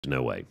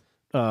No way.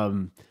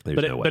 There's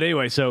no way. But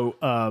anyway, so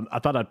I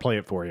thought I'd play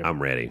it for you. I'm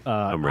ready.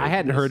 I'm ready. I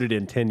hadn't heard it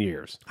in 10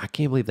 years. I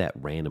can't believe that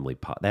randomly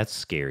popped. That's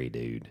scary,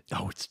 dude.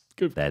 Oh, it's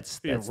good. That's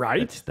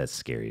right. That's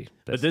scary.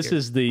 But this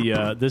is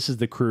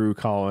the crew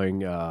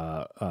calling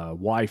a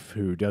wife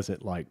who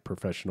doesn't like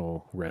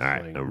professional wrestling. All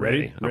right, I'm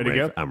ready. ready. To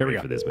go? I'm ready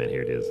for this, man.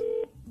 Here it is.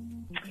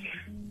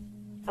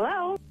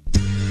 Hello?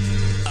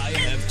 I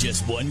have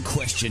just one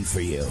question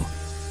for you.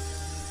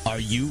 Are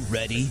you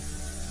ready?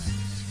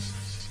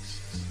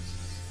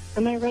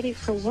 Am I ready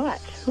for what?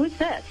 Who's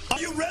this? Are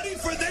you ready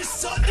for this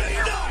Sunday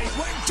night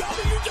when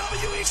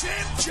WWE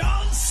Champ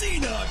John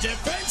Cena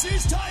defends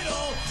his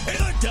title in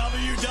the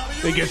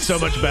WWE It gets so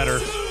much better.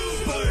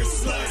 Super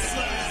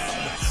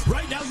Slam?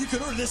 Right now you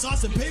can order this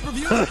awesome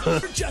pay-per-view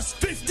for just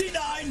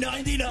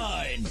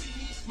 $59.99.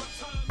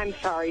 I'm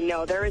sorry,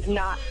 no, there is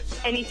not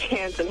any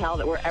chance in hell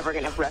that we're ever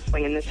going to have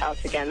wrestling in this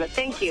house again. But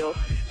thank you,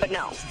 but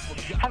no.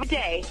 Have a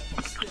day.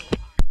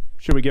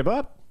 Should we give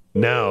up?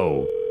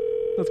 No.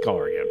 Let's call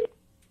her again.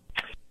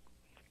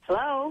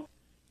 Hello?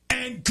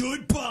 And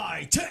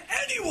goodbye to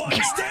anyone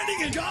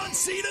standing in John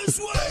Cena's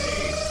way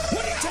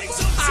when he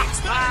takes on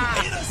 6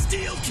 men in a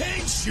steel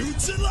cage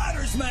shoots and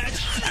ladders match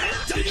at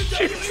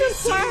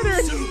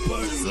WWE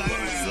Super Slam.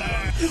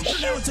 We're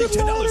now take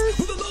 $10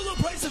 for the low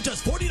price of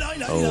just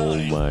 $49.99. Oh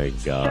my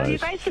gosh. So you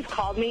guys just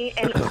called me,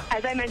 and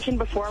as I mentioned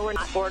before, we're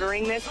not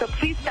ordering this, so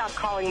please stop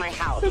calling my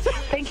house.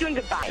 Thank you and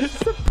goodbye.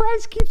 The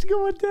price keeps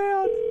going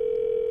down.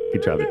 He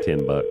dropped it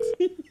 $10.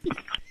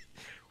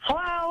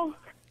 Hello?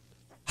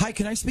 Hi,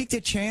 can I speak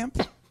to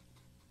Champ?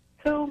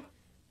 Who?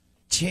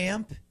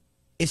 Champ?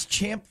 Is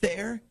Champ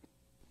there?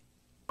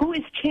 Who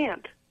is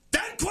Champ?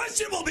 That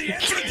question will be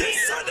answered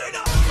this Sunday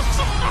night.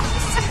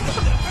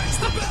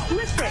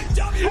 Listen.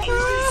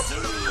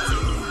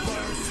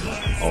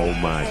 Oh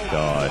my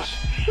gosh.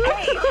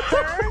 Hey,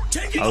 sir.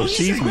 Oh,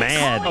 she's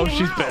mad. Oh,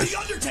 she's The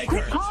Undertaker.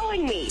 Quit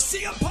calling me.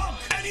 CM Punk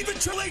and even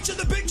Triple H and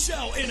the Big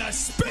Show in a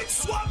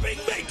spit-swapping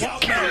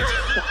makeout match.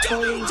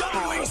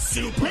 WWE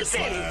Super Listen.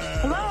 Slam.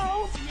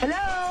 Hello?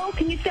 Hello?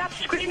 Can you stop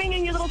screaming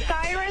in your little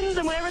sirens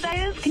and whatever that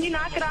is? Can you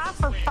knock it off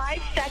for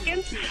 5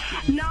 seconds?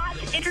 Not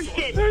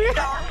interested.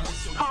 Stop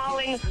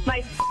calling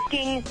my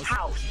fucking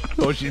house.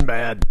 Oh, she's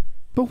mad.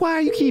 But why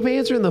you keep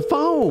answering the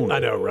phone? I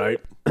know, right?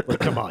 Like,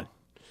 come on.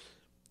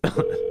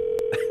 Oh,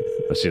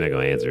 she's not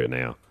going to answer it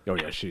now. Oh,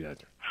 yeah, she does.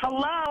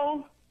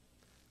 Hello?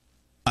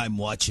 I'm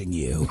watching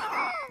you.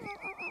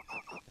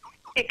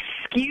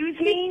 Excuse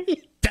me?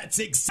 That's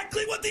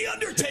exactly what The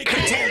Undertaker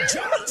told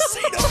John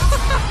Cena.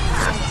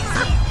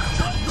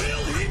 But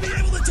will he be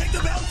able to take the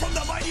belt from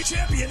the mighty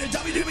champion in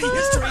WWE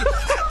history at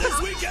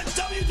this weekend's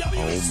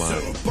WWE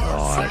Super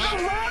gosh. For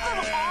the love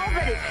of all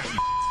that is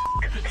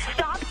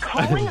stop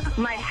calling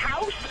my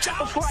house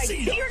before I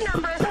see your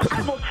number.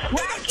 I will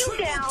track you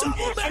down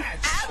and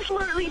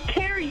absolutely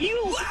tear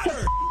you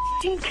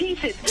to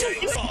pieces. Do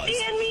you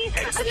understand me?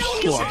 I know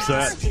you So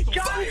upset. are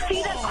John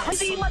Cena,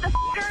 crazy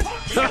motherfucker.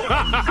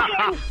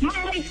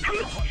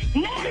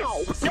 Now,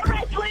 no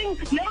wrestling,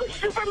 no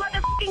super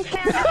motherfucking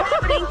chance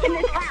happening in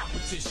this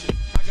house.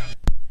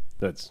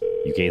 That's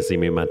You can't see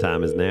me. My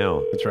time is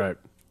now. right.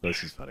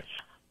 This is funny.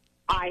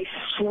 I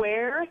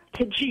swear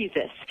to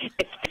Jesus, if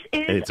this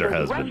is It's her the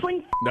husband.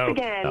 wrestling No.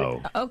 again.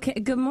 Oh. Okay,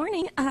 good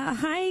morning.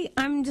 Hi,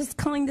 I'm just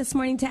calling this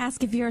morning to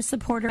ask if you're a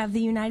supporter of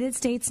the United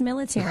States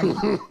military.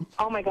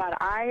 Oh my God,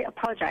 I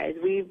apologize.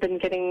 We've been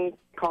getting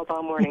calls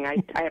all morning.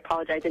 I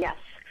apologize. And yes,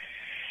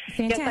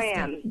 Fantastic. Yes, I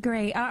am.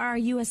 Great. Are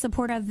you a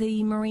supporter of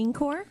the Marine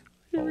Corps?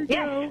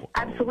 yes,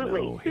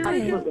 absolutely,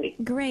 absolutely.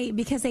 Great,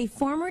 because a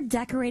former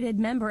decorated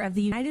member of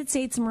the United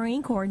States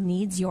Marine Corps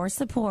needs your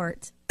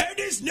support. And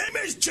his name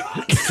is John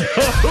Are you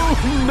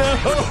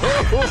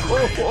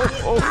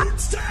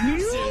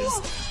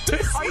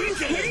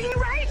kidding me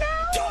right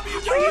now? Are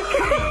you kidding me?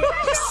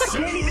 I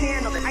can't even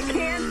handle it. I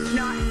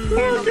cannot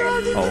handle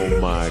this. Oh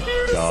my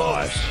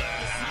gosh.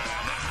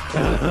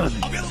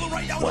 Available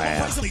right now Wow. at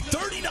approximately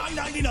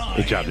 $39.99.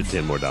 He dropped it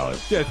 $10 more.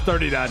 Yeah,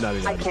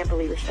 $39.99. I can't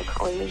believe you're still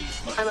calling me.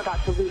 I'm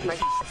about to lose my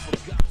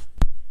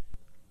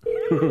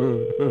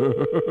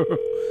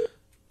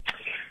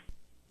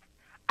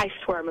I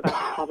swear I'm about to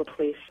call the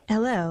police.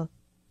 Hello.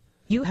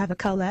 You have a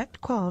collect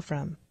call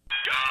from.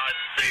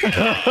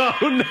 Oh,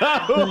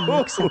 no. Will you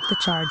accept the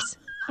charge?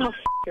 Oh, f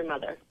your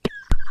mother.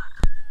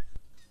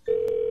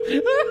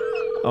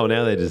 Oh,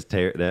 now they just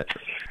tear that.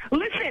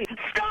 Listen,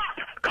 stop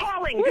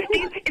calling. Is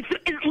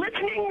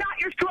listening not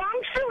your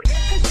strong suit?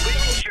 It's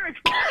really sure it's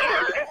is,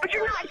 but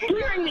you're not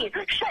hearing me.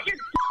 Shut your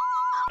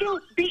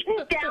beaten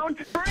down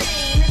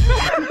brain.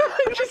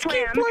 Just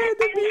slam and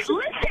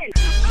listen.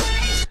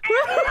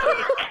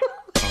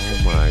 Oh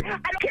my. I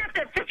don't care if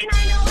they're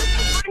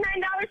 $59,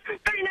 $49,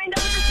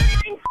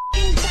 $39, $39.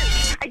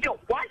 I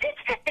don't want it.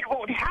 It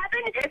won't happen.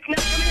 It's not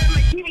coming on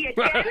my TV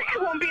again.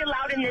 It won't be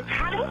allowed in this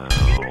house. You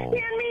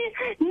understand me?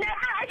 No,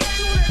 I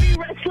can't want to be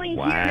wrestling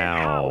here in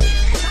this house.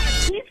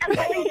 He's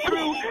going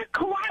through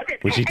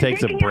closets. When she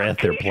takes a and breath,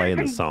 they're taking playing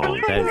out the song.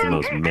 and That is the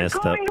most and messed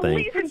up calling the thing.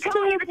 police and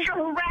telling you that you're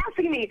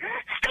harassing me.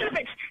 Stop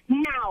it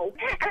now.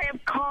 I am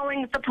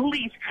calling with the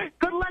police.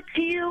 Good luck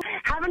to you.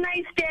 Have a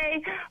nice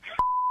day.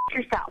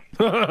 Yourself.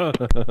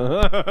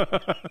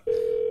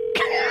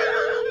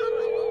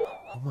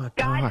 Oh my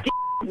God.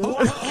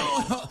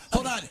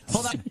 Hold on.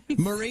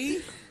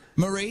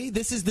 Marie,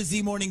 this is the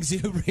Z Morning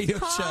Zoo radio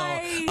show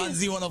on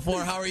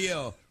Z104. How are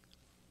you?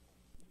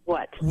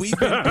 What? We've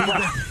been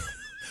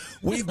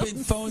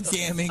phone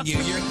scamming you.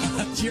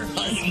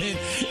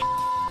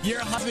 Your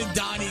husband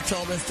Donnie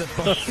told us to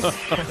phone.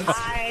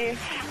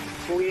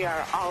 We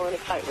are all in a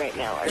fight right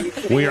now. Are you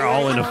kidding? We are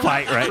all in a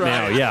fight right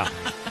now. Yeah.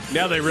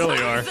 Now they really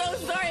are. I'm so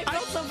sorry. I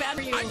felt so bad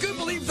for you. I couldn't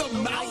believe the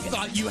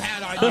mouth you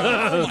had on you.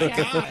 Oh my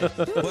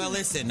God. Well,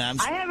 listen, I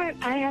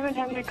haven't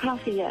had my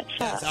coffee yet.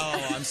 Shut up.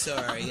 Oh, I'm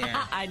sorry.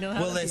 Yeah. I know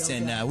how Well,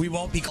 listen, we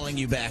won't be calling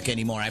you back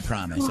anymore. I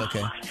promise.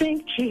 Okay.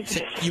 Thank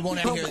Jesus. You won't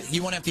have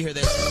to hear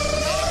this.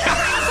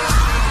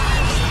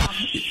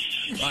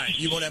 All right,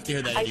 you won't have to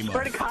hear that I anymore.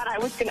 swear to God, I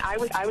was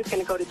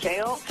gonna go to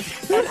jail,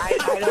 and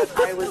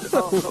I was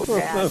so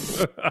bad.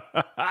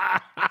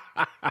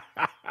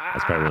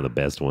 That's probably one of the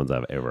best ones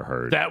I've ever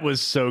heard. That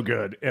was so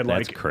good. And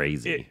That's like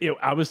crazy.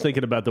 I was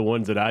thinking about the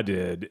ones that I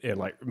did, and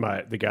like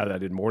the guy that I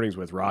did mornings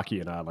with, Rocky,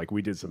 and I, like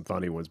we did some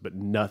funny ones, but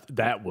nothing.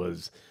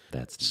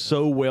 That's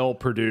so well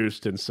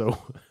produced and so.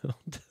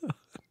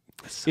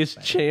 Is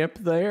Champ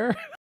there?